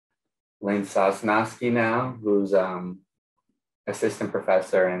Lynn Sosnoskie now, who's assistant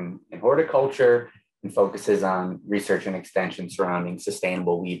professor in horticulture and focuses on research and extension surrounding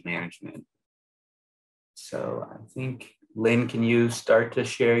sustainable weed management. So I think, Lynn, can you start to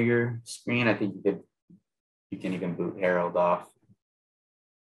share your screen? I think you can even boot Harold off.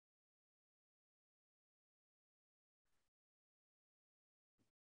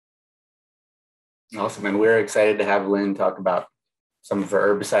 Awesome, and we're excited to have Lynn talk about some of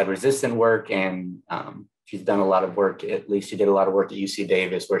her herbicide resistant work, and she's done a lot of work, at least she did a lot of work at UC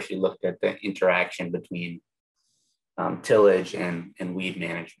Davis, where she looked at the interaction between tillage and weed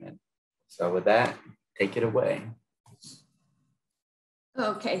management. So with that, take it away.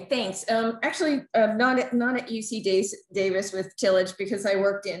 Okay, thanks. Actually, not at UC Davis with tillage, because I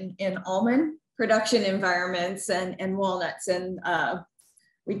worked in almond production environments and walnuts, and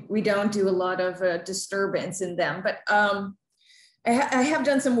we don't do a lot of disturbance in them. But I have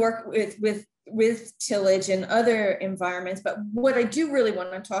done some work with tillage and other environments. But what I do really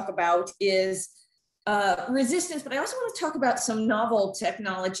want to talk about is resistance, but I also want to talk about some novel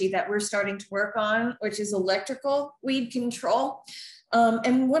technology that we're starting to work on, which is electrical weed control.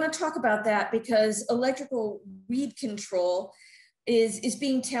 And we want to talk about that because electrical weed control is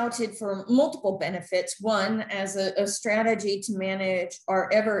being touted for multiple benefits. One, as a strategy to manage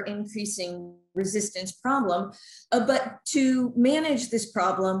our ever increasing resistance problem, but to manage this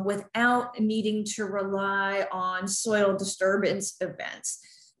problem without needing to rely on soil disturbance events,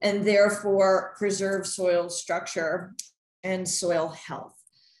 and therefore preserve soil structure and soil health.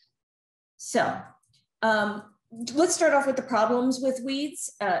 So let's start off with the problems with weeds.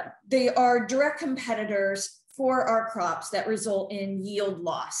 They are direct competitors for our crops that result in yield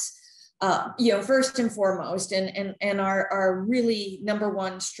loss, first and foremost, and our really number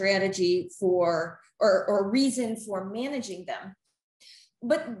one strategy for, or reason for managing them.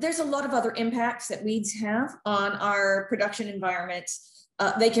 But there's a lot of other impacts that weeds have on our production environments.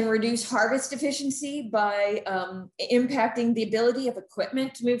 They can reduce harvest efficiency by impacting the ability of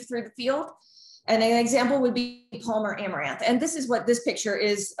equipment to move through the field. And an example would be Palmer amaranth. And this is what this picture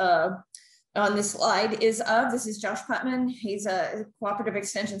is on this slide is of. This is Josh Putman. He's a cooperative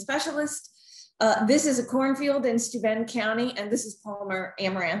extension specialist. This is a cornfield in Steuben County, and this is Palmer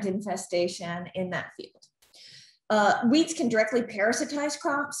amaranth infestation in that field. Weeds can directly parasitize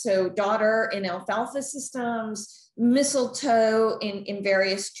crops, so dodder in alfalfa systems, mistletoe in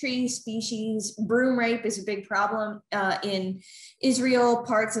various tree species. Broom rape is a big problem in Israel,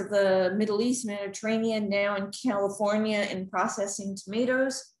 parts of the Middle East, Mediterranean, now in California in processing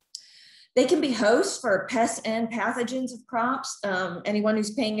tomatoes. They can be hosts for pests and pathogens of crops. Anyone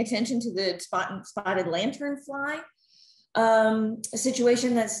who's paying attention to the spotted lanternfly, a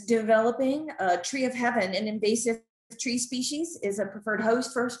situation that's developing. Tree of heaven, an invasive tree species, is a preferred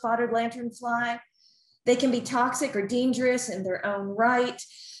host for spotted lanternfly. They can be toxic or dangerous in their own right,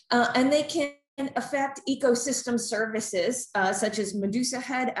 and they can affect ecosystem services such as Medusa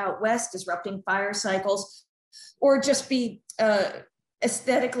head out west, disrupting fire cycles, or just be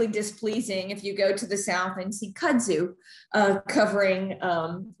aesthetically displeasing if you go to the south and see kudzu covering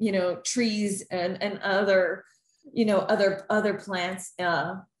trees and other other plants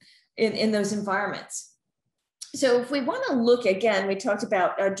in those environments. So if we want to look again, we talked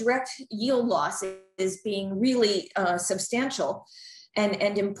about direct yield losses being really substantial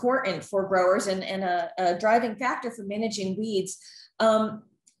and important for growers and a driving factor for managing weeds.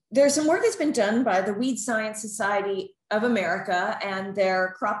 There's some work that's been done by the Weed Science Society of America and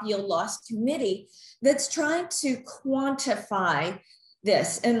their Crop Yield Loss Committee that's trying to quantify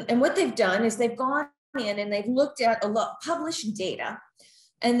this. And what they've done is they've gone in and they've looked at a lot of published data,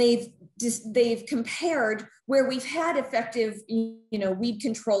 and they've compared where we've had effective weed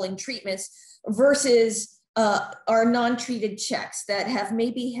controlling treatments versus our non-treated checks that have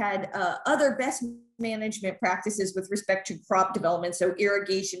maybe had other best management practices with respect to crop development, so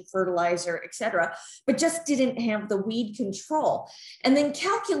irrigation, fertilizer, et cetera, but just didn't have the weed control. And then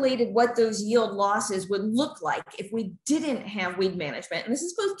calculated what those yield losses would look like if we didn't have weed management. And this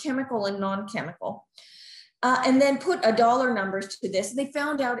is both chemical and non-chemical. And then put dollar numbers to this. They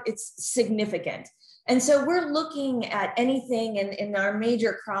found out it's significant. And so we're looking at anything in our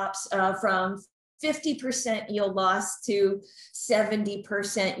major crops from 50% yield loss to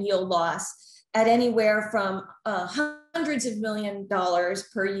 70% yield loss, at anywhere from hundreds of $millions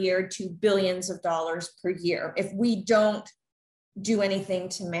per year to billions of dollars per year if we don't do anything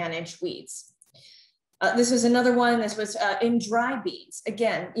to manage weeds. This was another one. This was in dry beans.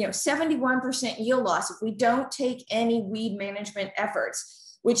 Again, 71% yield loss if we don't take any weed management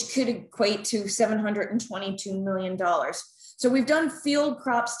efforts, which could equate to $722 million. So we've done field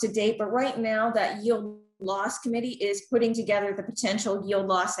crops to date, but right now that yield loss committee is putting together the potential yield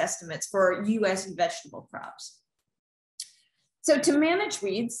loss estimates for US vegetable crops. So to manage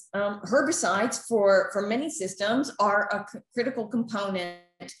weeds, herbicides for many systems are a critical component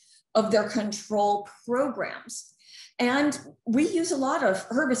of their control programs. And we use a lot of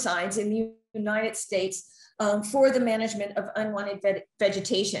herbicides in the United States for the management of unwanted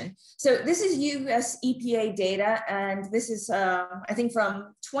vegetation. So this is US EPA data, and this is, I think,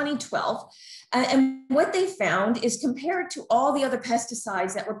 from 2012. And what they found is, compared to all the other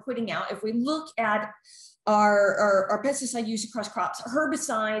pesticides that we're putting out, if we look at our pesticide use across crops,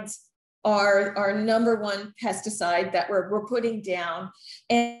 herbicides are our #1 pesticide that we're putting down.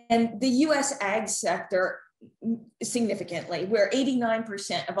 And the US ag sector, significantly, where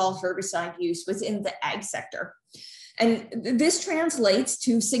 89% of all herbicide use was in the ag sector. And this translates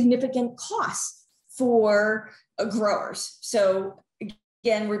to significant costs for growers. So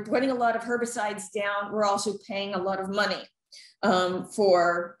again, we're putting a lot of herbicides down. We're also paying a lot of money to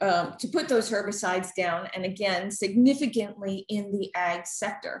put those herbicides down, and again, significantly in the ag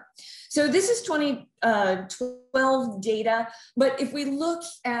sector. So this is 2012 data, but if we look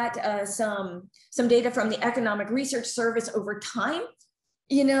at some data from the Economic Research Service over time,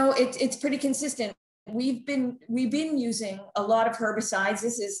 you know, it's pretty consistent. We've been using a lot of herbicides.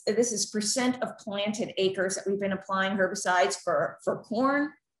 This is percent of planted acres that we've been applying herbicides for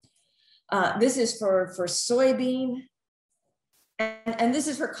corn. This is for soybean. And this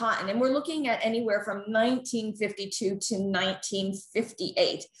is for cotton, and we're looking at anywhere from 1952 to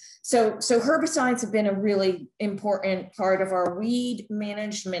 1958. So herbicides have been a really important part of our weed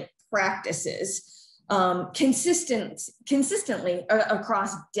management practices consistently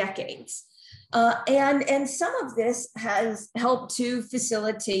across decades. And some of this has helped to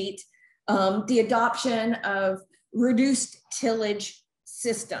facilitate the adoption of reduced tillage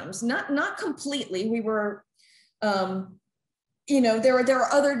systems. Not completely. We were you know, there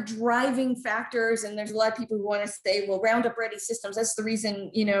are other driving factors, and there's a lot of people who want to say, well, Roundup Ready systems, that's the reason,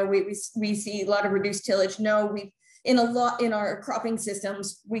 you know, we see a lot of reduced tillage. No, in our cropping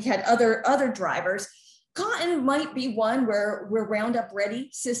systems, we had other drivers. Cotton might be one where Roundup Ready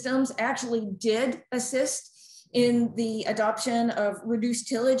systems actually did assist in the adoption of reduced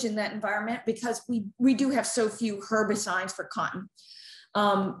tillage in that environment, because we do have so few herbicides for cotton.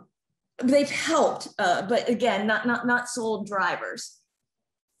 They've helped, but again, not sole drivers.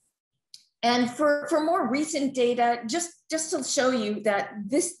 And for more recent data, just to show you that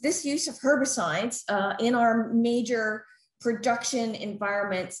this use of herbicides in our major production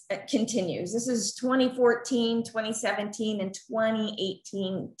environments continues. This is 2014, 2017, and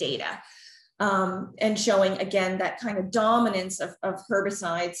 2018 data, and showing again that kind of dominance of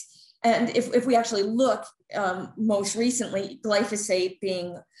herbicides. And if we actually look, most recently, glyphosate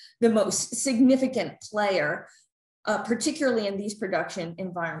being the most significant player, particularly in these production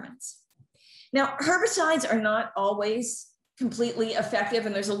environments. Now, herbicides are not always completely effective,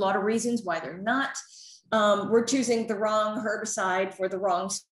 and there's a lot of reasons why they're not. We're choosing the wrong herbicide for the wrong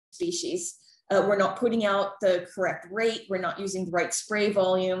species. We're not putting out the correct rate. We're not using the right spray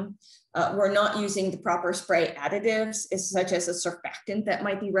volume. We're not using the proper spray additives, such as a surfactant that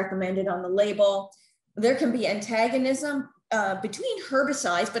might be recommended on the label. There can be antagonism between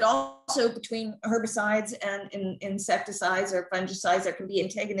herbicides, but also between herbicides and insecticides or fungicides. There can be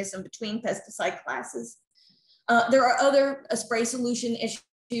antagonism between pesticide classes. There are other spray solution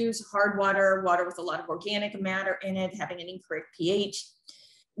issues: hard water, water with a lot of organic matter in it, having an incorrect pH,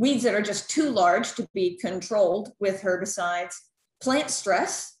 weeds that are just too large to be controlled with herbicides, plant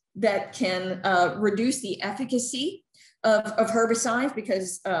stress that can reduce the efficacy of herbicides,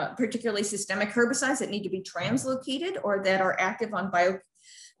 because particularly systemic herbicides that need to be translocated or that are active on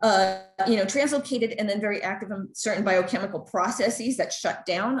translocated and then very active on certain biochemical processes that shut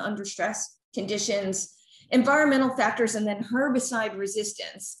down under stress conditions, environmental factors, and then herbicide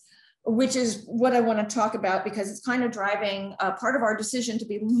resistance, which is what I want to talk about, because it's kind of driving part of our decision to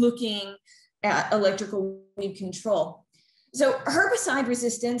be looking at electrical weed control. So herbicide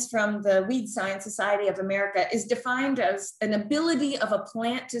resistance from the Weed Science Society of America is defined as an ability of a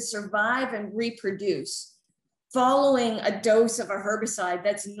plant to survive and reproduce following a dose of a herbicide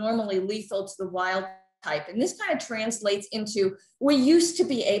that's normally lethal to the wild type. And this kind of translates into, we used to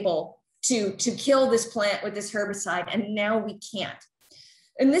be able to kill this plant with this herbicide, and now we can't.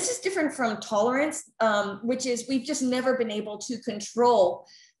 And this is different from tolerance, which is we've just never been able to control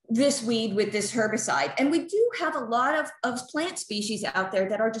this weed with this herbicide. And we do have a lot of plant species out there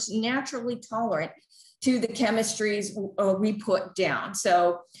that are just naturally tolerant to the chemistries we put down.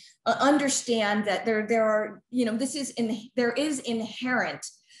 So understand that there are, there is inherent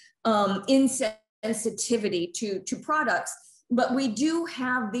insensitivity to products, but we do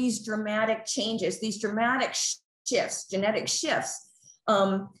have these dramatic changes, these dramatic shifts, genetic shifts,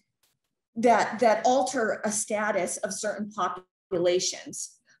 that alter a status of certain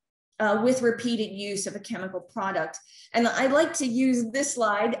populations with repeated use of a chemical product. And I like to use this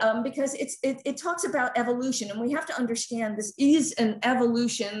slide because it talks about evolution, and we have to understand this is an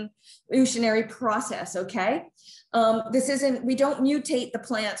evolutionary process, okay? This isn't, we don't mutate the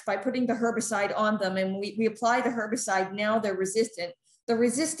plants by putting the herbicide on them and we apply the herbicide, now they're resistant. The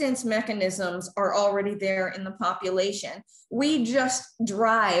resistance mechanisms are already there in the population. We just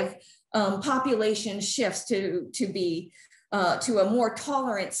drive population shifts to a more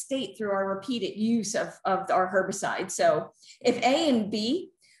tolerant state through our repeated use of our herbicide. So if A and B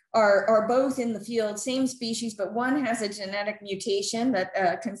are both in the field, same species, but one has a genetic mutation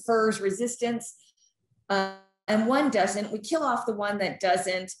that confers resistance and one doesn't, we kill off the one that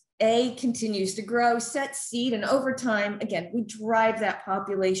doesn't. A continues to grow, sets seed, and over time, again, we drive that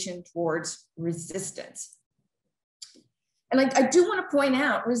population towards resistance. And I do want to point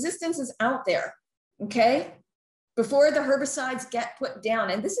out, resistance is out there, okay? Before the herbicides get put down,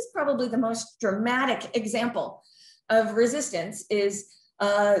 and this is probably the most dramatic example of resistance, is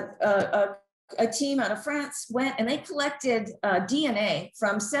a team out of France went and they collected DNA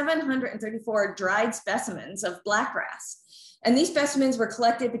from 734 dried specimens of blackgrass. And these specimens were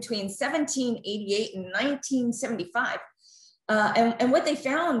collected between 1788 and 1975. And what they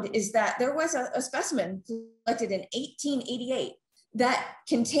found is that there was a specimen collected in 1888 that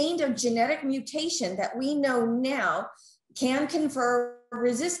contained a genetic mutation that we know now can confer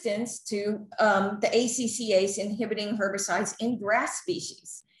resistance to the ACCase inhibiting herbicides in grass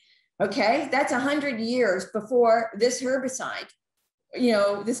species. Okay, that's 100 years before this herbicide,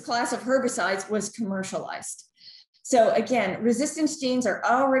 this class of herbicides was commercialized. So again, resistance genes are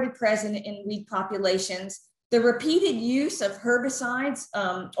already present in weed populations. The repeated use of herbicides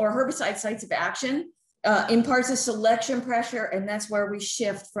or herbicide sites of action imparts a selection pressure, and that's where we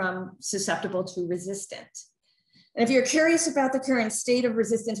shift from susceptible to resistant. And if you're curious about the current state of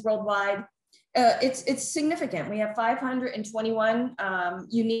resistance worldwide, it's significant. We have 521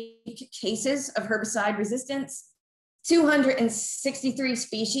 unique cases of herbicide resistance, 263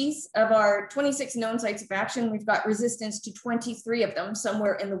 species. Of our 26 known sites of action, we've got resistance to 23 of them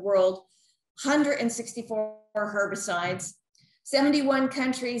somewhere in the world, 164 herbicides, 71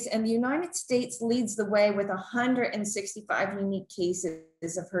 countries, and the United States leads the way with 165 unique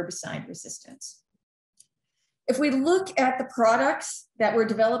cases of herbicide resistance. If we look at the products that we're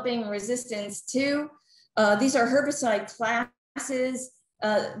developing resistance to, these are herbicide classes.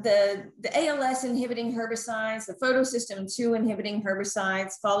 The ALS inhibiting herbicides, the photosystem 2 inhibiting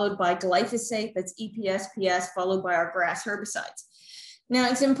herbicides, followed by glyphosate, that's EPSPS, followed by our grass herbicides. Now,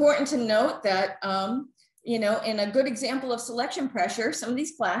 it's important to note that, in a good example of selection pressure, some of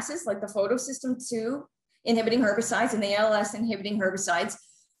these classes, like the photosystem 2 inhibiting herbicides and the ALS inhibiting herbicides,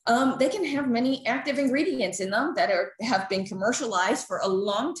 they can have many active ingredients in them that have been commercialized for a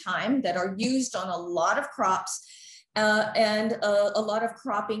long time, that are used on a lot of crops, and a lot of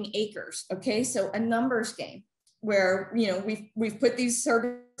cropping acres. Okay, so a numbers game where we've put these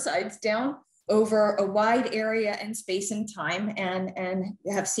herbicides down over a wide area and space and time, and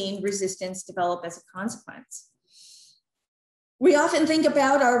have seen resistance develop as a consequence. We often think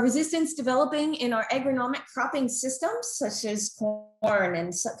about our resistance developing in our agronomic cropping systems, such as corn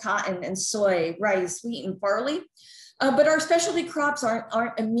and cotton and soy, rice, wheat, and barley, but our specialty crops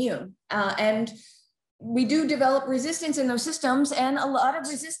aren't immune. And we do develop resistance in those systems, and a lot of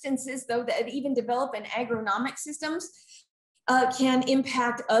resistances, though, that even develop in agronomic systems can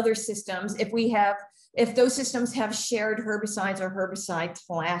impact other systems if those systems have shared herbicides or herbicide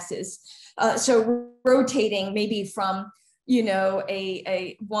classes. So rotating maybe from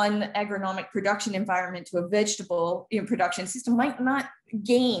a one agronomic production environment to a vegetable production system might not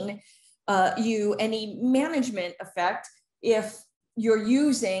gain you any management effect if you're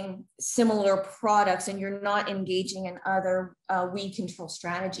using similar products and you're not engaging in other weed control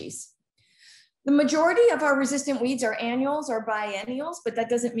strategies. The majority of our resistant weeds are annuals or biennials, but that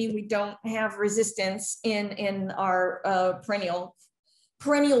doesn't mean we don't have resistance in our perennial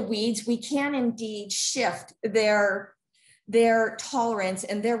weeds. We can indeed shift their tolerance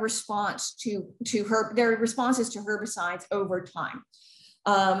and their response their responses to herbicides over time.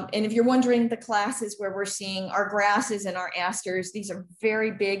 And if you're wondering, the classes where we're seeing our grasses and our asters, these are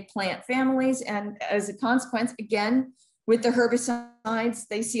very big plant families. And as a consequence, again, with the herbicides.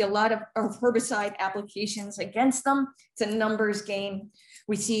 They see a lot of herbicide applications against them. It's a numbers game.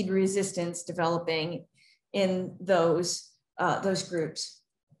 We see resistance developing in those groups.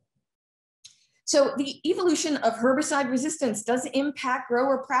 So the evolution of herbicide resistance does impact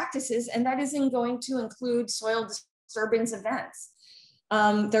grower practices, and that isn't going to include soil disturbance events.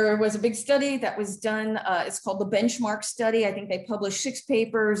 There was a big study that was done. It's called the benchmark study. I think they published 6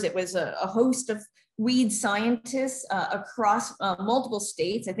 papers. It was a host of weed scientists across multiple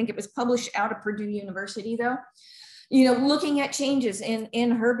states. I think it was published out of Purdue University though. You know, looking at changes in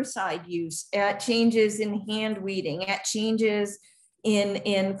herbicide use, at changes in hand weeding, at changes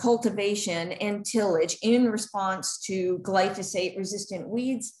in cultivation and tillage in response to glyphosate resistant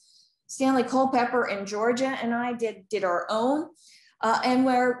weeds. Stanley Culpepper in Georgia and I did our own. And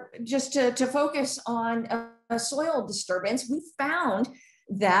we're just to focus on soil disturbance, we found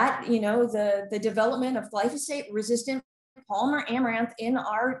that, you know, the development of glyphosate resistant Palmer amaranth in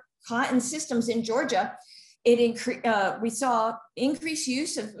our cotton systems in Georgia, we saw increased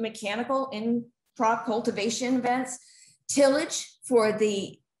use of mechanical in crop cultivation events, tillage for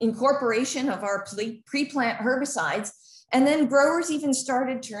the incorporation of our pre-plant herbicides, and then growers even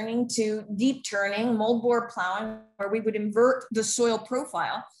started turning to deep turning, moldboard plowing, where we would invert the soil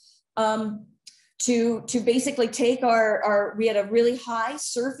profile to basically take we had a really high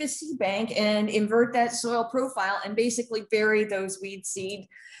surface seed bank and invert that soil profile and basically bury those weed seed,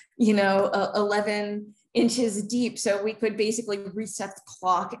 you know, 11 inches deep. So we could basically reset the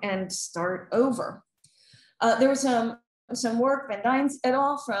clock and start over. There was some work, Van Dynes et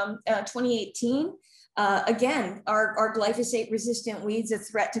al. From 2018. Again, are glyphosate resistant weeds a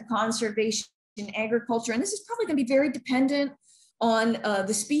threat to conservation in agriculture? And this is probably going to be very dependent on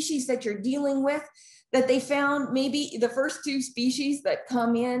the species that you're dealing with, that they found maybe the first 2 species that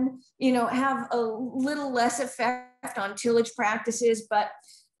come in, you know, have a little less effect on tillage practices, but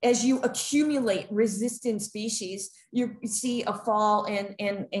as you accumulate resistant species, you see a fall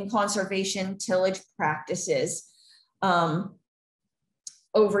in conservation tillage practices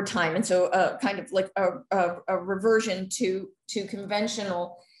over time. And so kind of like a reversion to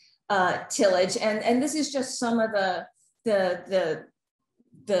conventional tillage. And this is just some of the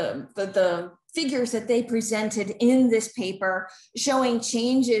figures that they presented in this paper showing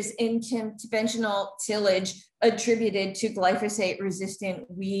changes in conventional tillage attributed to glyphosate resistant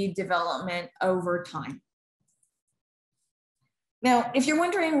weed development over time. Now, if you're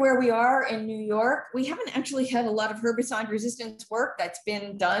wondering where we are in New York, we haven't actually had a lot of herbicide resistance work that's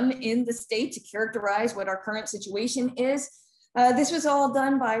been done in the state to characterize what our current situation is. This was all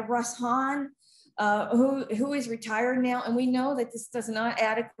done by Russ Hahn, who is retired now. And we know that this does not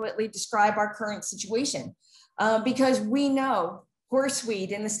adequately describe our current situation because we know horseweed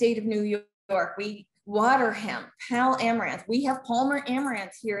in the state of New York, we water hemp, pal amaranth, we have Palmer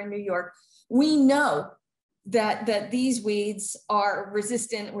amaranth here in New York. We know that these weeds are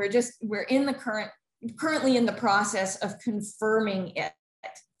resistant. We're in the currently in the process of confirming it.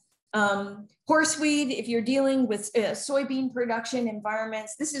 Horseweed, if you're dealing with soybean production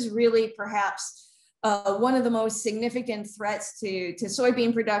environments, this is really perhaps one of the most significant threats to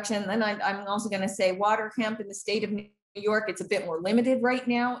soybean production. Then I'm also going to say water hemp in the state of New York. It's a bit more limited right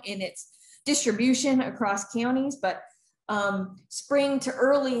now in its distribution across counties, but spring to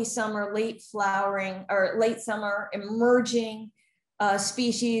early summer, late flowering or late summer emerging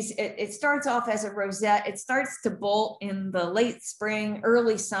species. It starts off as a rosette. It starts to bolt in the late spring,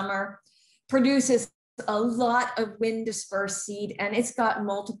 early summer, produces a lot of wind dispersed seed, and it's got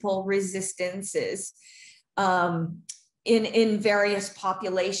multiple resistances in various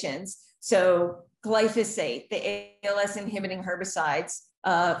populations. So glyphosate, the ALS inhibiting herbicides,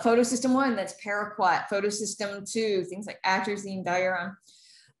 photosystem 1, that's paraquat, photosystem 2, things like atrazine, diuron.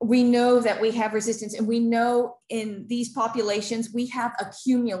 We know that we have resistance, and we know in these populations, we have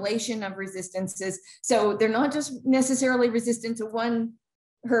accumulation of resistances. So they're not just necessarily resistant to one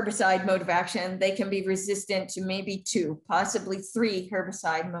herbicide mode of action, they can be resistant to maybe 2, possibly 3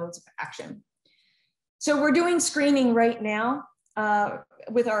 herbicide modes of action. So we're doing screening right now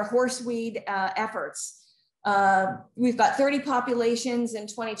with our horseweed efforts. We've got 30 populations in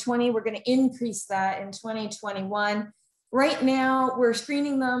 2020. We're going to increase that in 2021. Right now, we're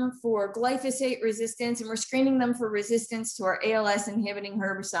screening them for glyphosate resistance, and we're screening them for resistance to our ALS inhibiting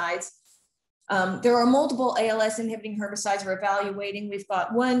herbicides. There are multiple ALS inhibiting herbicides we're evaluating. We've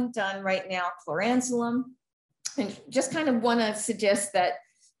got one done right now, chloransulum. And just kind of want to suggest that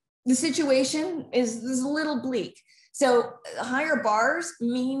the situation is a little bleak. So higher bars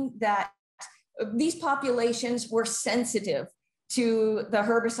mean that these populations were sensitive to the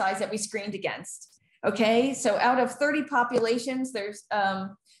herbicides that we screened against. Okay, so out of 30 populations, there's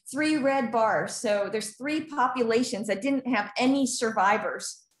 3 red bars. So there's 3 populations that didn't have any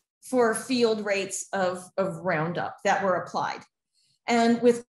survivors for field rates of Roundup that were applied. And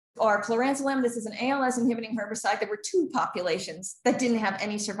with our chloranthalum, this is an ALS inhibiting herbicide, there were 2 populations that didn't have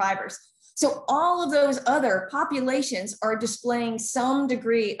any survivors. So all of those other populations are displaying some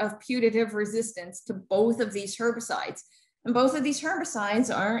degree of putative resistance to both of these herbicides. And both of these herbicides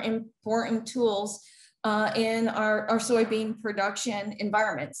are important tools in our soybean production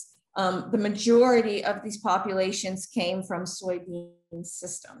environments. The majority of these populations came from soybean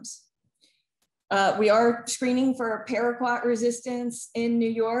systems. We are screening for paraquat resistance in New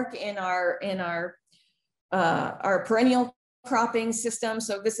York in our perennial cropping system.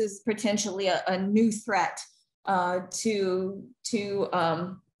 So this is potentially a new threat to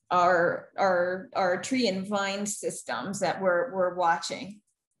our tree and vine systems that we're watching.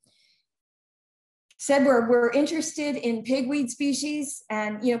 Said we're interested in pigweed species,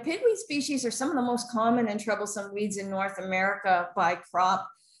 and pigweed species are some of the most common and troublesome weeds in North America by crop.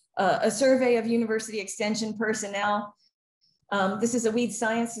 A survey of University Extension personnel. This is a Weed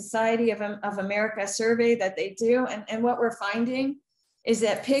Science Society of America survey that they do, and what we're finding is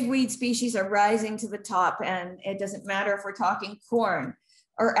that pigweed species are rising to the top, and it doesn't matter if we're talking corn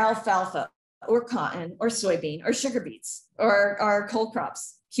or alfalfa or cotton or soybean or sugar beets or our cold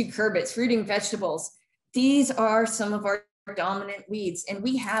crops, cucurbits, fruiting vegetables. These are some of our dominant weeds, and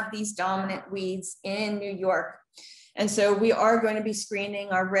we have these dominant weeds in New York. And so we are going to be screening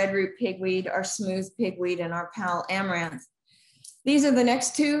our red root pigweed, our smooth pigweed, and our pal amaranth. These are the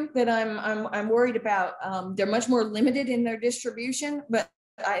next 2 that I'm worried about. They're much more limited in their distribution, but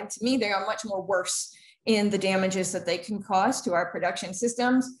to me, they are much more worse in the damages that they can cause to our production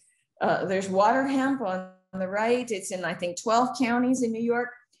systems. There's water hemp on the right. It's in, I think, 12 counties in New York.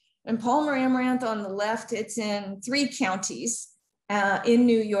 And Palmer amaranth on the left, it's in 3 counties in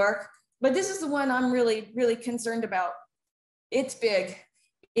New York. But this is the one I'm really, really concerned about. It's big.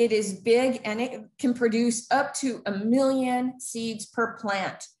 It is big, and it can produce up to 1 million seeds per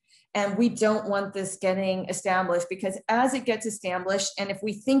plant. And we don't want this getting established, because as it gets established, and if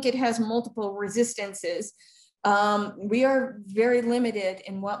we think it has multiple resistances, we are very limited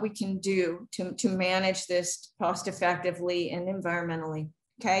in what we can do to manage this cost effectively and environmentally.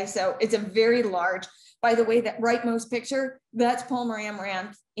 Okay, so it's a very large, by the way, that rightmost picture, that's Palmer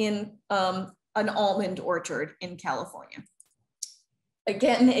amaranth in an almond orchard in California.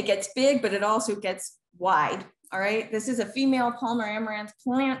 Again, it gets big, but it also gets wide. All right, this is a female Palmer amaranth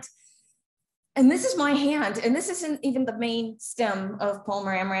plant. And this is my hand, and this isn't even the main stem of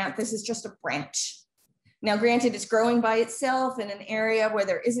Palmer amaranth. This is just a branch. Now, granted, it's growing by itself in an area where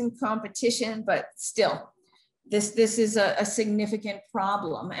there isn't competition, but still, this is a significant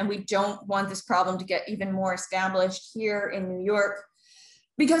problem, and we don't want this problem to get even more established here in New York,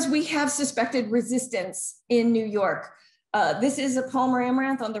 because we have suspected resistance in New York. This is a Palmer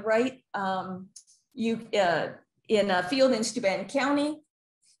amaranth on the right. In a field in Steuben County,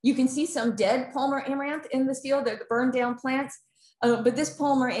 you can see some dead Palmer amaranth in this field. They're the burned down plants. But this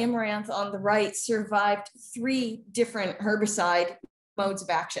Palmer amaranth on the right survived 3 different herbicide modes of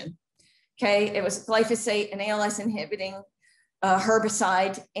action. Okay, it was glyphosate, an ALS inhibiting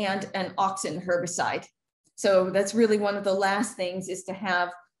herbicide, and an auxin herbicide. So that's really one of the last things, is to have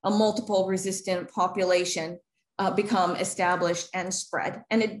a multiple resistant population become established and spread.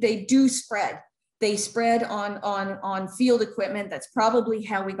 And they do spread. They spread on field equipment. That's probably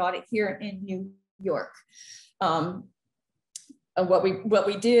how we got it here in New York. What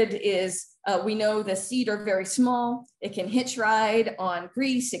we did is we know the seed are very small. It can hitch ride on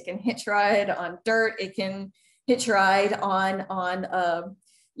grease. It can hitch ride on dirt. It can hitch ride on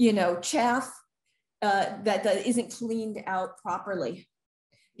chaff that isn't cleaned out properly.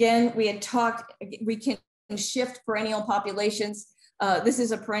 Again, we had talked. We can shift perennial populations. This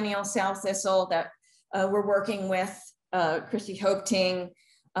is a perennial sow thistle that we're working with Christy Hopeting.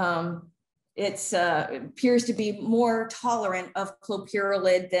 It appears to be more tolerant of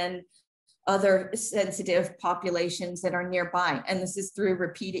clopyralid than other sensitive populations that are nearby. And this is through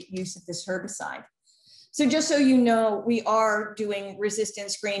repeated use of this herbicide. So just so you know, we are doing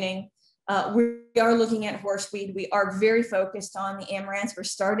resistance screening. We are looking at horseweed. We are very focused on the amaranth. We're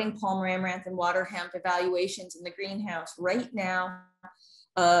starting Palmer amaranth and water hemp evaluations in the greenhouse right now.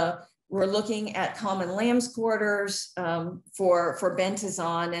 We're looking at common lamb's quarters for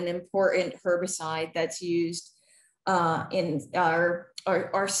bentazone, an important herbicide that's used in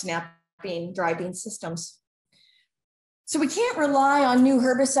our snap bean, dry bean systems. So we can't rely on new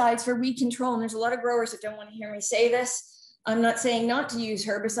herbicides for weed control. And there's a lot of growers that don't want to hear me say this, I'm not saying not to use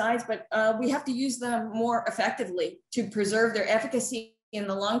herbicides, but we have to use them more effectively to preserve their efficacy in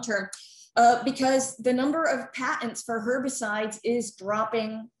the long term, because the number of patents for herbicides is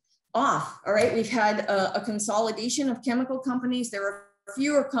dropping off. All right, we've had a consolidation of chemical companies. There are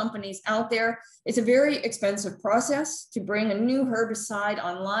fewer companies out there. It's a very expensive process to bring a new herbicide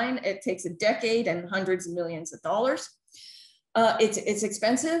online. It takes a decade and hundreds of millions of dollars. It's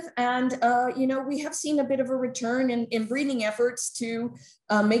expensive, and you know, we have seen a bit of a return in breeding efforts to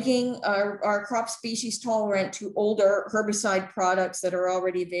making our crop species tolerant to older herbicide products that are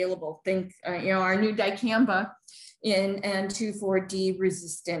already available. Think, you know, our new dicamba and 2,4-D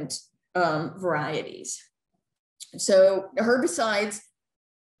resistant varieties. So herbicides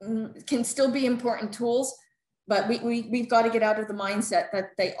can still be important tools, but we've got to get out of the mindset that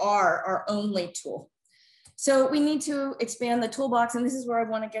they are our only tool. So we need to expand the toolbox, and this is where I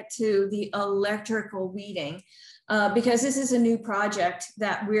want to get to the electrical weeding, because this is a new project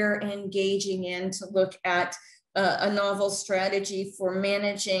that we're engaging in to look at a novel strategy for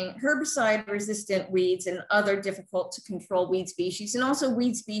managing herbicide-resistant weeds and other difficult to control weed species, and also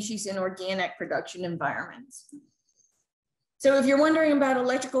weed species in organic production environments. So if you're wondering about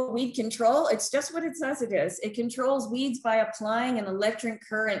electrical weed control, it's just what it says it is. It controls weeds by applying an electric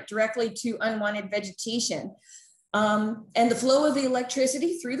current directly to unwanted vegetation. And the flow of the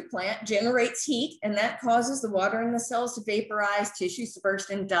electricity through the plant generates heat, and that causes the water in the cells to vaporize, tissues to burst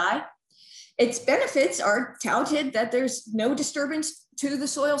and die. Its benefits are touted that there's no disturbance to the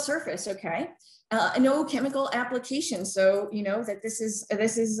soil surface, okay? No chemical application. So, you know, that this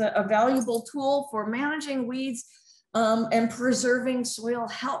is a valuable tool for managing weeds and preserving soil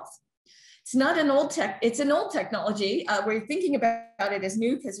health. It's not an old tech, it's an old technology. We're thinking about it as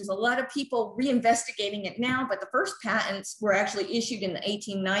new because there's a lot of people reinvestigating it now, but the first patents were actually issued in the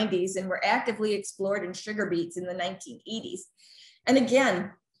 1890s and were actively explored in sugar beets in the 1980s. And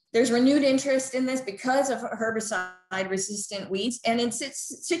again, there's renewed interest in this because of herbicide-resistant weeds, and in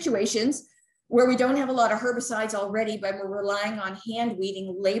situations where we don't have a lot of herbicides already, but we're relying on hand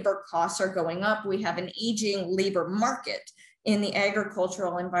weeding, labor costs are going up. We have an aging labor market in the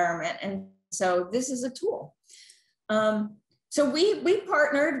agricultural environment. And so this is a tool. So we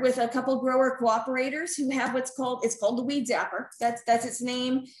partnered with a couple grower cooperators who have what's called, it's called the Weed Zapper. That's its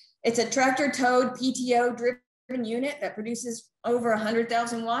name. It's a tractor-towed PTO driven unit that produces over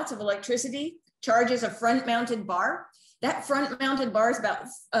 100,000 watts of electricity, charges a front-mounted bar. That front-mounted bar is about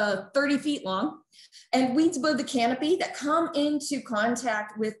 30 feet long, and weeds above the canopy that come into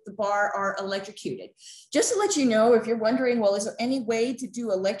contact with the bar are electrocuted. Just to let you know, if you're wondering, well, is there any way to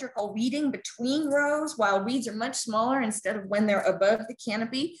do electrical weeding between rows while weeds are much smaller instead of when they're above the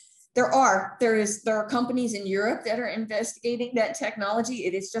canopy? There are companies in Europe that are investigating that technology.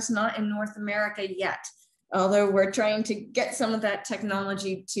 It is just not in North America yet, although we're trying to get some of that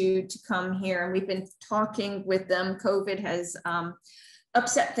technology to come here. And we've been talking with them. COVID has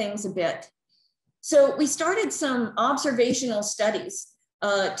upset things a bit. So we started some observational studies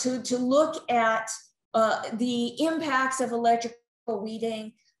to look at the impacts of electrical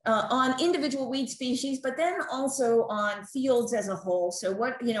weeding on individual weed species, but then also on fields as a whole. So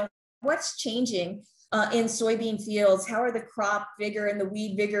what's changing in soybean fields? How are the crop vigor and the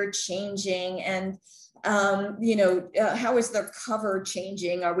weed vigor changing? And how is their cover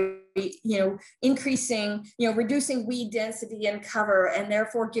changing? Are we, increasing, reducing weed density and cover, and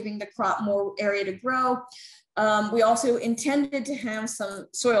therefore giving the crop more area to grow? We also intended to have some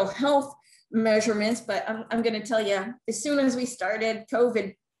soil health measurements, but I'm going to tell you, as soon as we started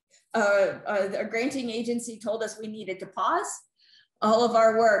COVID, the granting agency told us we needed to pause all of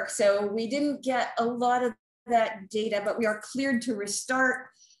our work. So we didn't get a lot of that data, but we are cleared to restart.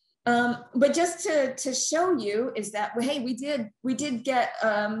 But just to show you is that, hey, we did get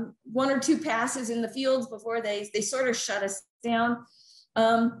 1 or 2 passes in the fields before they sort of shut us down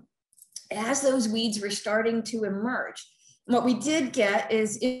as those weeds were starting to emerge. What we did get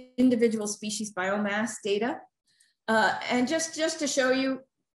is individual species biomass data. And just to show you,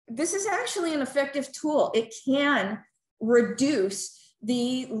 this is actually an effective tool. It can reduce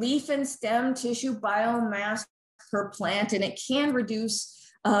the leaf and stem tissue biomass per plant, and it can reduce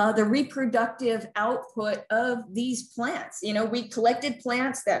the reproductive output of these plants. We collected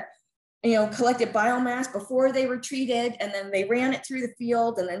plants that, collected biomass before they were treated, and then they ran it through the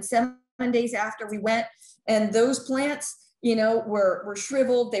field, and then 7 days after we went, and those plants, were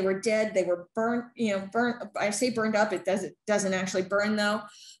shriveled, they were dead, they were burnt, burnt. I say burned up, it doesn't actually burn though.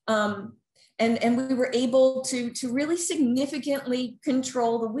 And we were able to really significantly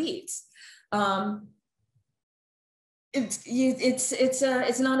control the weeds.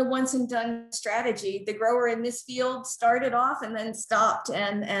 it's not a once and done strategy. The grower in this field started off and then stopped,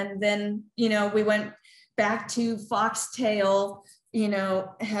 and then, you know, we went back to foxtail, you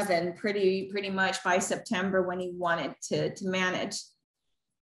know, heaven pretty much by September when he wanted to manage.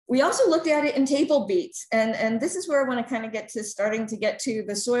 We also looked at it in table beets, and this is where I want to kind of starting to get to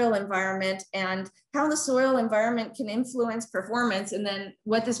the soil environment and how the soil environment can influence performance, and then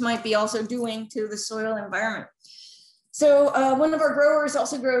what this might be also doing to the soil environment. So one of our growers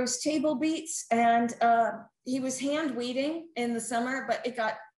also grows table beets, and he was hand weeding in the summer, but it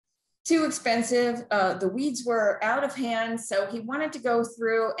got too expensive. The weeds were out of hand, so he wanted to go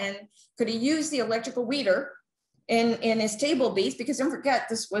through and could he use the electrical weeder in his table beets, because don't forget,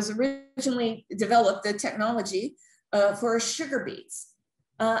 this was originally developed, the technology for sugar beets,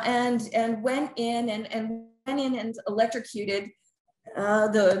 and went in and electrocuted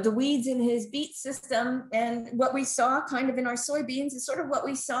the weeds in his beet system. And what we saw kind of in our soybeans is sort of what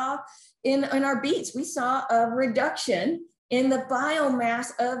we saw in our beets. We saw a reduction in the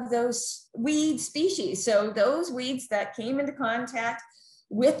biomass of those weed species. So those weeds that came into contact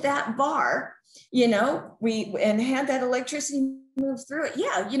with that bar, you know, and had that electricity move through it.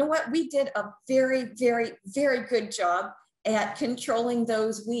 Yeah, you know what? We did a very, very, very good job at controlling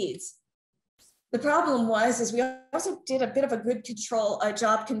those weeds. The problem is we also did a bit of a good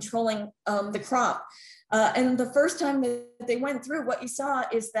job controlling the crop. And the first time that they went through, what you saw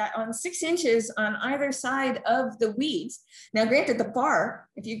is that on 6 inches on either side of the weeds. Now, granted, the bar,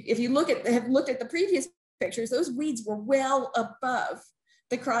 if you have looked at the previous pictures, those weeds were well above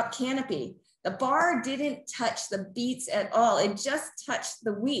the crop canopy. The bar didn't touch the beets at all. It just touched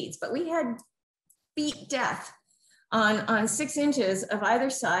the weeds, but we had beet death on 6 inches of either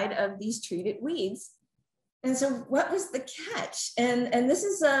side of these treated weeds. And so what was the catch? And this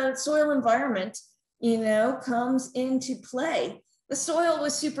is a soil environment, you know, comes into play. The soil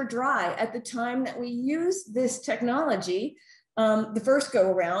was super dry at the time that we used this technology, the first go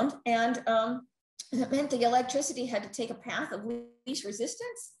around, and that meant the electricity had to take a path of least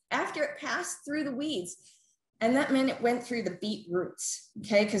resistance after it passed through the weeds. And that meant it went through the beet roots,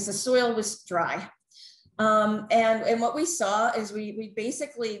 okay, because the soil was dry. And what we saw is we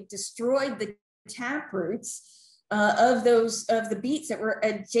basically destroyed the tap roots of the beets that were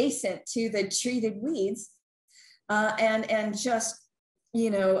adjacent to the treated weeds, and just, you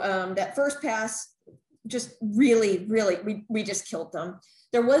know, that first pass just really we just killed them.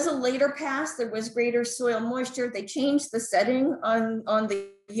 There was a later pass. There was greater soil moisture. They changed the setting on the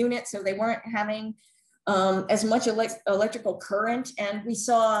unit, so they weren't having as much electrical current, and we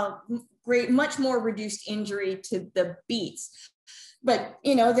saw much more reduced injury to the beets. But,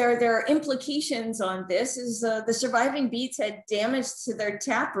 you know, there are implications on this. Is the surviving beets had damage to their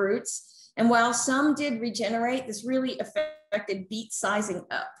tap roots, and while some did regenerate, this really affected beet sizing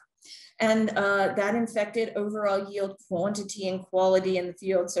up, and that infected overall yield quantity and quality in the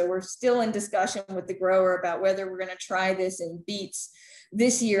field. So we're still in discussion with the grower about whether we're going to try this in beets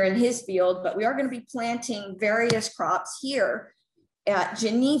this year in his field, but we are going to be planting various crops here at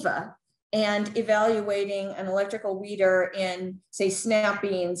Geneva and evaluating an electrical weeder in, say, snap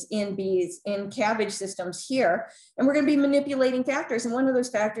beans, in beets, in cabbage systems here. And we're going to be manipulating factors. And one of those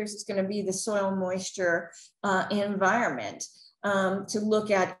factors is going to be the soil moisture environment, to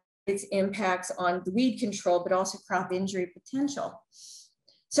look at its impacts on the weed control, but also crop injury potential.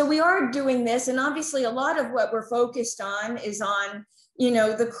 So we are doing this. And obviously a lot of what we're focused on is on, you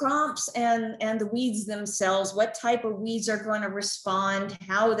know, the crops and the weeds themselves, what type of weeds are going to respond,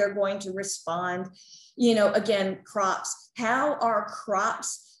 how they're going to respond. You know, again, crops, how are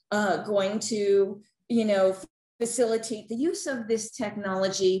crops going to, you know, facilitate the use of this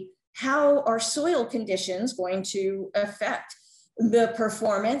technology? How are soil conditions going to affect the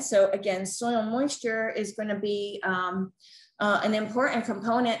performance? So again, soil moisture is going to be an important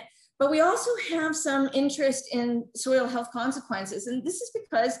component. But we also have some interest in soil health consequences. And this is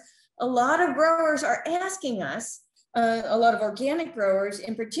because a lot of growers are asking us, a lot of organic growers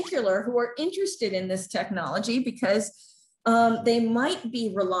in particular, who are interested in this technology because they might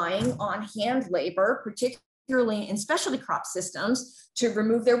be relying on hand labor, particularly in specialty crop systems, to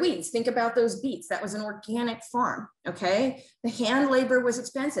remove their weeds. Think about those beets. That was an organic farm, okay? The hand labor was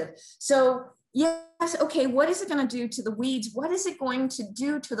expensive. So yes, okay, what is it going to do to the weeds? What is it going to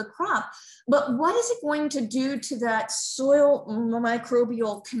do to the crop? But what is it going to do to that soil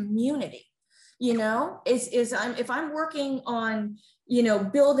microbial community? You know, if I'm working on, you know,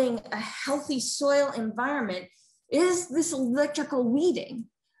 building a healthy soil environment, is this electrical weeding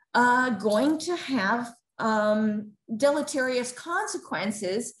going to have deleterious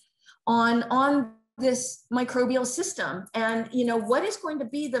consequences on this microbial system, and what is going to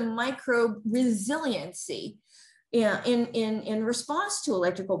be the microbe resiliency in response to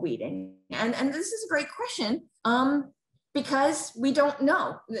electrical weeding. And this is a great question, because we don't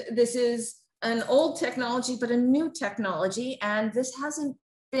know. This is an old technology, but a new technology, and this hasn't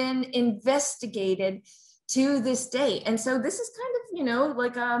been investigated to this day. And so this is kind of,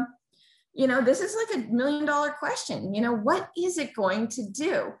 like this is like $1 million question. What is it going to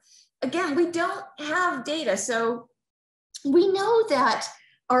do? Again, we don't have data. So we know that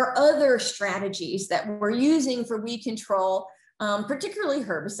our other strategies that we're using for weed control, particularly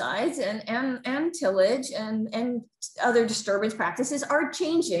herbicides and tillage and other disturbance practices, are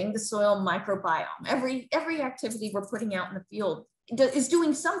changing the soil microbiome. Every activity we're putting out in the field is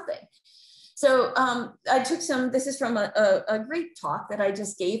doing something. So I took this is from a great talk that I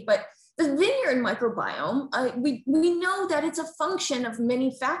just gave, but the vineyard microbiome, we know that it's a function of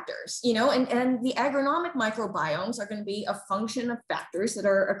many factors, and the agronomic microbiomes are going to be a function of factors that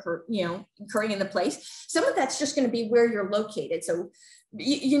are occurring in the place. Some of that's just going to be where you're located. So,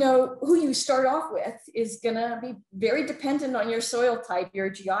 who you start off with is going to be very dependent on your soil type, your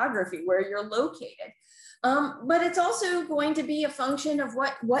geography, where you're located. But it's also going to be a function of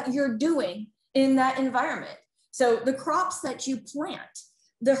what you're doing in that environment. So the crops that you plant,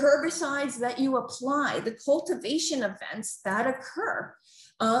 the herbicides that you apply, the cultivation events that occur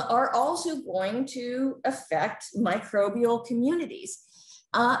are also going to affect microbial communities.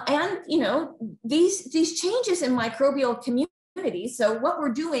 And these changes in microbial communities. So what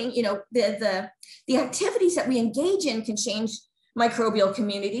we're doing, the activities that we engage in can change microbial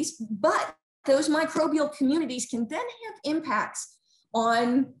communities, but those microbial communities can then have impacts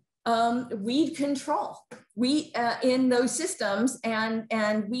on weed control, in those systems,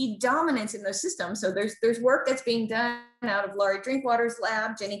 and weed dominance in those systems. So there's work that's being done out of Laurie Drinkwater's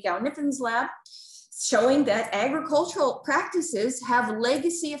lab, Jenny Gow-Niffin's lab, showing that agricultural practices have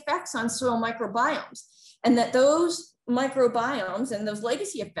legacy effects on soil microbiomes, and that those microbiomes and those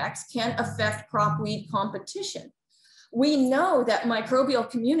legacy effects can affect crop weed competition. We know that microbial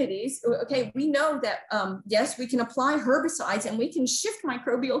communities, we know that, yes, we can apply herbicides and we can shift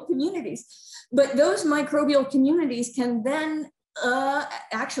microbial communities, but those microbial communities can then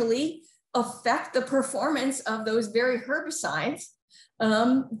actually affect the performance of those very herbicides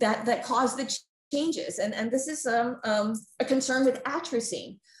that cause the changes. And this is a concern with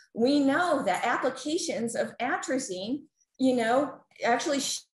atrazine. We know that applications of atrazine, actually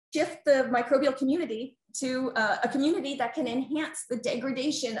shift the microbial community to a community that can enhance the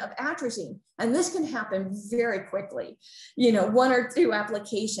degradation of atrazine. And this can happen very quickly, 1 or 2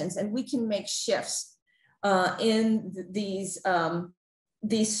 applications, and we can make shifts in these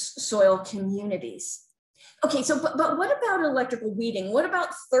soil communities. Okay, so, but what about electrical weeding? What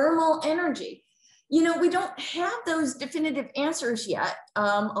about thermal energy? We don't have those definitive answers yet.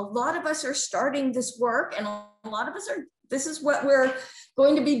 A lot of us are starting this work, and a lot of us this is what we're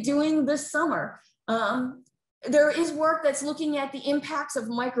going to be doing this summer. There is work that's looking at the impacts of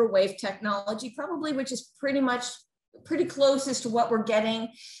microwave technology, probably, which is pretty closest to what we're getting,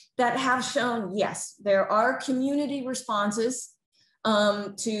 that have shown, yes, there are community responses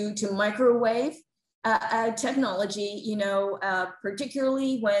to microwave technology,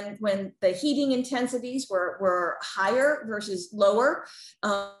 particularly when the heating intensities were higher versus lower,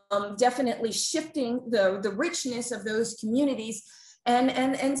 definitely shifting the richness of those communities.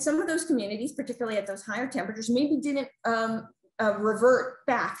 And some of those communities, particularly at those higher temperatures, maybe didn't revert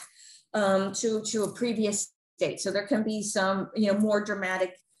back to a previous state. So there can be some, more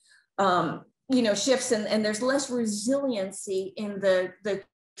dramatic, shifts, and there's less resiliency in the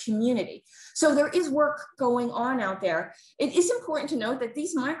community. So there is work going on out there. It is important to note that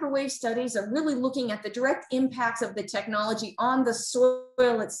these microwave studies are really looking at the direct impacts of the technology on the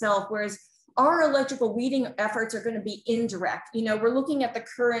soil itself, whereas our electrical weeding efforts are going to be indirect. We're looking at the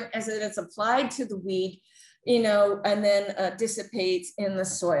current as it is applied to the weed, and then dissipates in the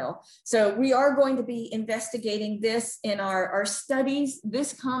soil. So we are going to be investigating this in our studies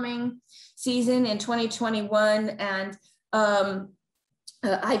this coming season in 2021. And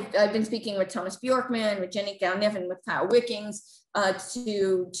I've been speaking with Thomas Bjorkman, with Jenny Gow-Niffen, with Kyle Wickings,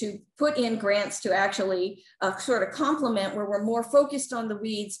 to put in grants to actually sort of complement where we're more focused on the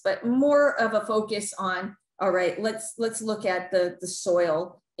weeds, but more of a focus on, all right, let's look at the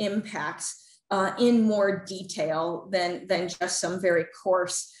soil impacts in more detail than just some very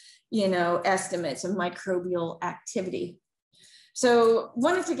coarse, estimates of microbial activity. So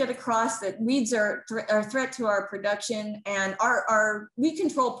wanted to get across that weeds are a threat to our production, and our weed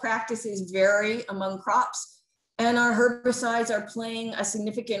control practices vary among crops and our herbicides are playing a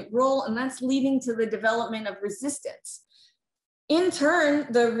significant role, and that's leading to the development of resistance. In turn,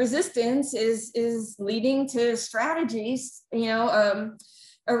 the resistance is leading to strategies, a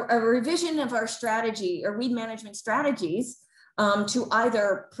revision of our strategy or weed management strategies to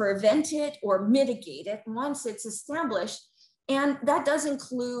either prevent it or mitigate it once it's established. And that does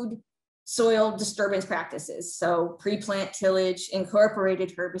include soil disturbance practices. So pre-plant tillage,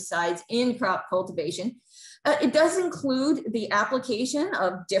 incorporated herbicides in crop cultivation. It does include the application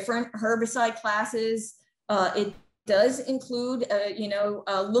of different herbicide classes. It does include,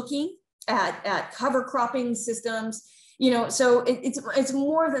 looking at cover cropping systems. So it's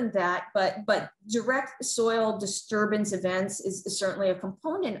more than that, but direct soil disturbance events is certainly a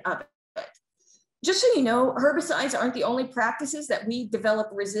component of it. Just so you know, herbicides aren't the only practices that we develop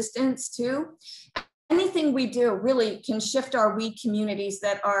resistance to. Anything we do really can shift our weed communities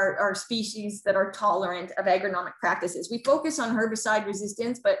that are species that are tolerant of agronomic practices. We focus on herbicide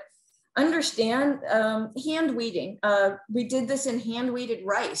resistance, but understand hand weeding. We did this in hand weeded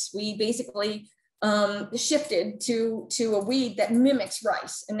rice. We basically shifted to a weed that mimics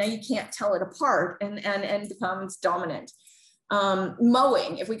rice, and now you can't tell it apart and becomes dominant.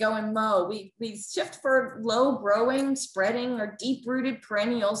 Mowing, if we go and mow, we shift for low growing, spreading, or deep rooted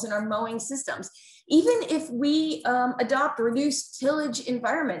perennials in our mowing systems. Even if we adopt reduced tillage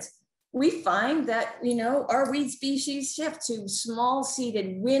environments, we find that, our weed species shift to small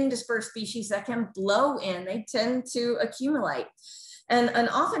seeded wind dispersed species that can blow in. They tend to accumulate. And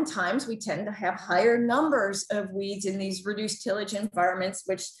oftentimes we tend to have higher numbers of weeds in these reduced tillage environments,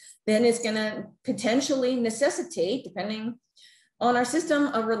 which then is going to potentially necessitate, depending on our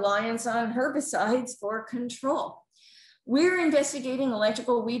system, a reliance on herbicides for control. We're investigating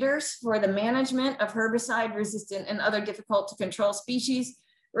electrical weeders for the management of herbicide resistant and other difficult to control species.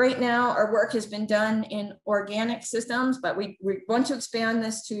 Right now, our work has been done in organic systems, but we want to expand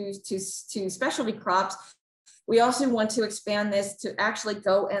this to specialty crops. We also want to expand this to actually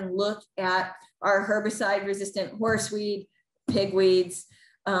go and look at our herbicide resistant horseweed, pigweeds,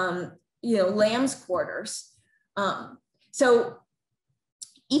 lamb's quarters. So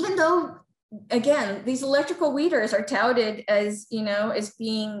even though, again, these electrical weeders are touted as, as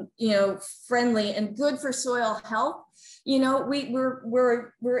being, friendly and good for soil health,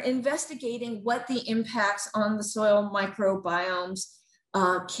 we're investigating what the impacts on the soil microbiomes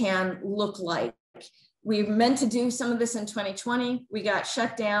can look like. We meant to do some of this in 2020. We got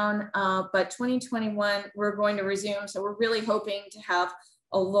shut down, but 2021, we're going to resume. So we're really hoping to have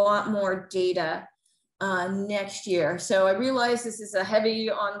a lot more data next year. So I realize this is a heavy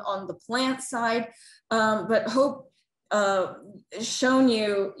on the plant side, but hope shown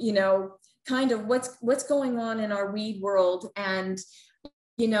you, kind of what's going on in our weed world, and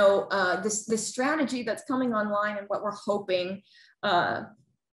this strategy that's coming online, and what we're hoping,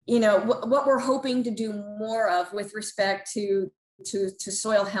 what we're hoping to do more of with respect to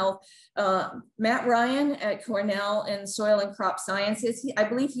soil health. Matt Ryan at Cornell in Soil and Crop Sciences, I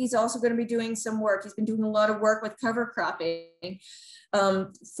believe he's also going to be doing some work. He's been doing a lot of work with cover cropping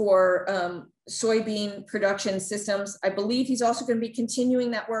for soybean production systems. I believe he's also going to be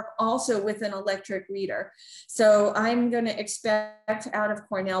continuing that work also with an electric weeder. So I'm going to expect out of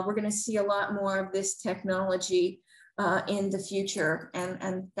Cornell, we're going to see a lot more of this technology in the future.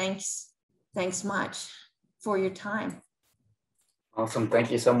 And thanks much for your time. Awesome.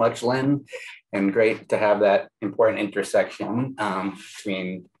 Thank you so much, Lynn. And great to have that important intersection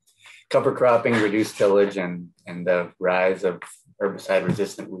between cover cropping, reduced tillage, and the rise of herbicide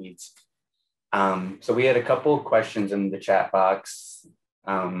resistant weeds. So we had a couple of questions in the chat box.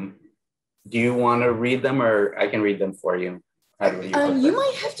 Do you want to read them, or I can read them for you? You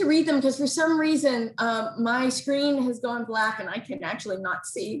might have to read them, because for some reason my screen has gone black and I can actually not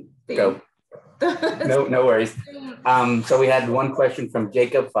see the... Go. No worries. So we had one question from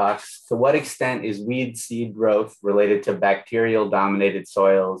Jacob Fox. To what extent is weed seed growth related to bacterial dominated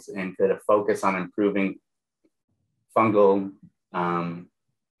soils, and could a focus on improving fungal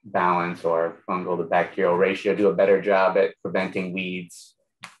balance or fungal to bacterial ratio do a better job at preventing weeds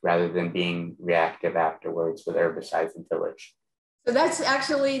rather than being reactive afterwards with herbicides and tillage? So that's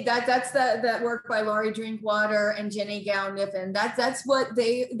actually that work by Laurie Drinkwater and Jenny Gow-Niffen. That's what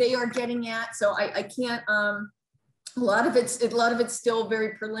they are getting at. So I can't. A lot of it's still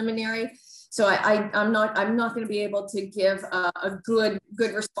very preliminary. So I'm not going to be able to give a good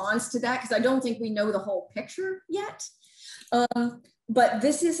response to that, because I don't think we know the whole picture yet. But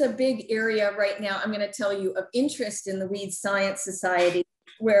this is a big area right now, I'm going to tell you, of interest in the Weed Science Society,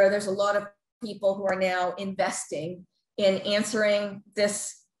 where there's a lot of people who are now investing in answering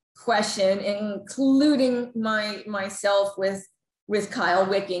this question, including myself with Kyle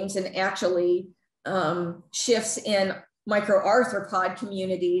Wickings, and actually shifts in microarthropod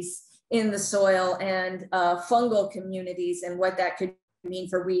communities in the soil and fungal communities and what that could mean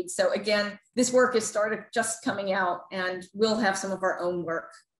for weeds. So again, this work is started just coming out, and we'll have some of our own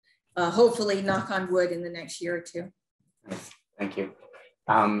work, hopefully, knock on wood, in the next year or two. Thank you.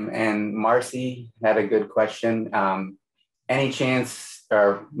 And Marcy had a good question. Any chance,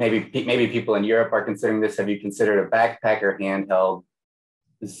 or maybe people in Europe are considering this, have you considered a backpack or handheld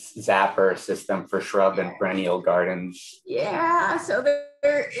zapper system for shrub and perennial gardens? Yeah, so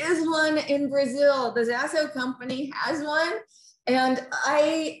there is one in Brazil. The Zasso company has one. And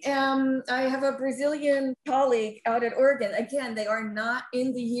I have a Brazilian colleague out at Oregon. Again, they are not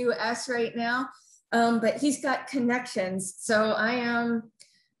in the US right now, but he's got connections. So I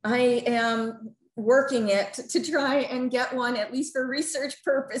am working it to try and get one, at least for research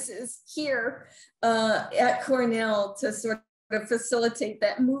purposes, here at Cornell, to sort of facilitate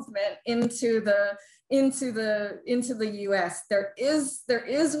that movement into the US. There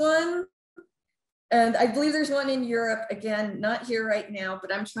is one. And I believe there's one in Europe, again, not here right now,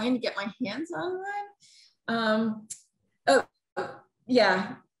 but I'm trying to get my hands on one. Oh,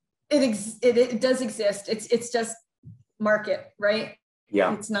 yeah, it does exist. It's just market, right?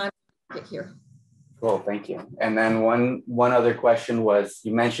 Yeah. It's not market here. Cool, thank you. And then one other question was,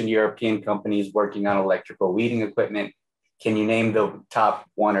 you mentioned European companies working on electrical weeding equipment. Can you name the top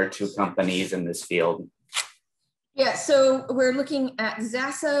 1 or 2 companies in this field? Yeah, so we're looking at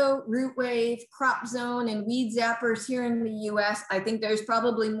Zasso, Rootwave, Crop Zone, and Weed Zappers here in the US. I think there's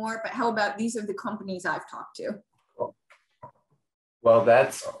probably more, but how about these are the companies I've talked to? Cool. Well,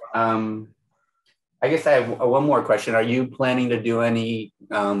 that's, I guess I have one more question. Are you planning to do any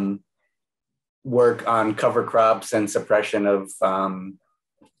work on cover crops and suppression of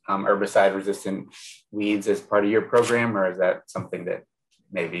herbicide resistant weeds as part of your program, or is that something that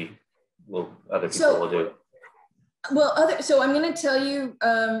maybe other people will do? Well, so I'm going to tell you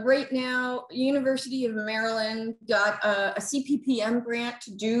right now, University of Maryland got a CPPM grant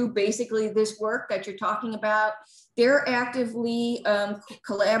to do basically this work that you're talking about. They're actively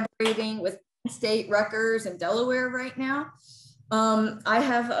collaborating with State, Rutgers, and Delaware right now. I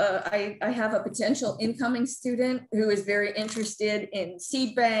have a potential incoming student who is very interested in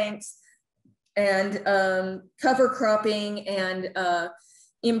seed banks and cover cropping and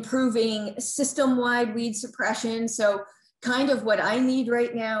improving system-wide weed suppression. So kind of what I need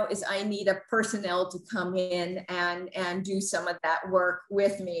right now is I need a personnel to come in and do some of that work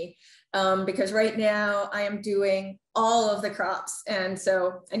with me, because right now I am doing all of the crops, and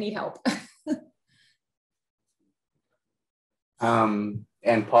so I need help.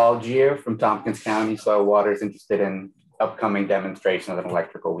 And Paul Gier from Tompkins County Soil Water is interested in upcoming demonstration of an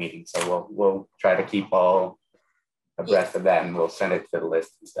electrical weeding. So we'll try to keep all abreast of that, and we'll send it to the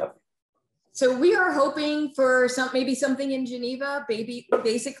list and stuff. So we are hoping for maybe something in Geneva.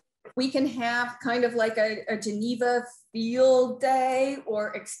 Basically, we can have kind of like a Geneva field day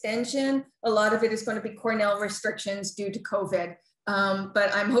or extension. A lot of it is going to be Cornell restrictions due to COVID.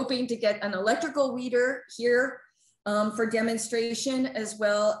 But I'm hoping to get an electrical weeder here for demonstration, as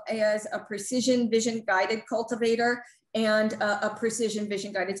well as a precision vision guided cultivator and a precision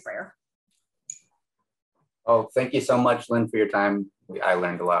vision guided sprayer. Oh, thank you so much, Lynn, for your time. I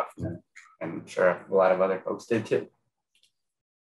learned a lot from it, and I'm sure a lot of other folks did too.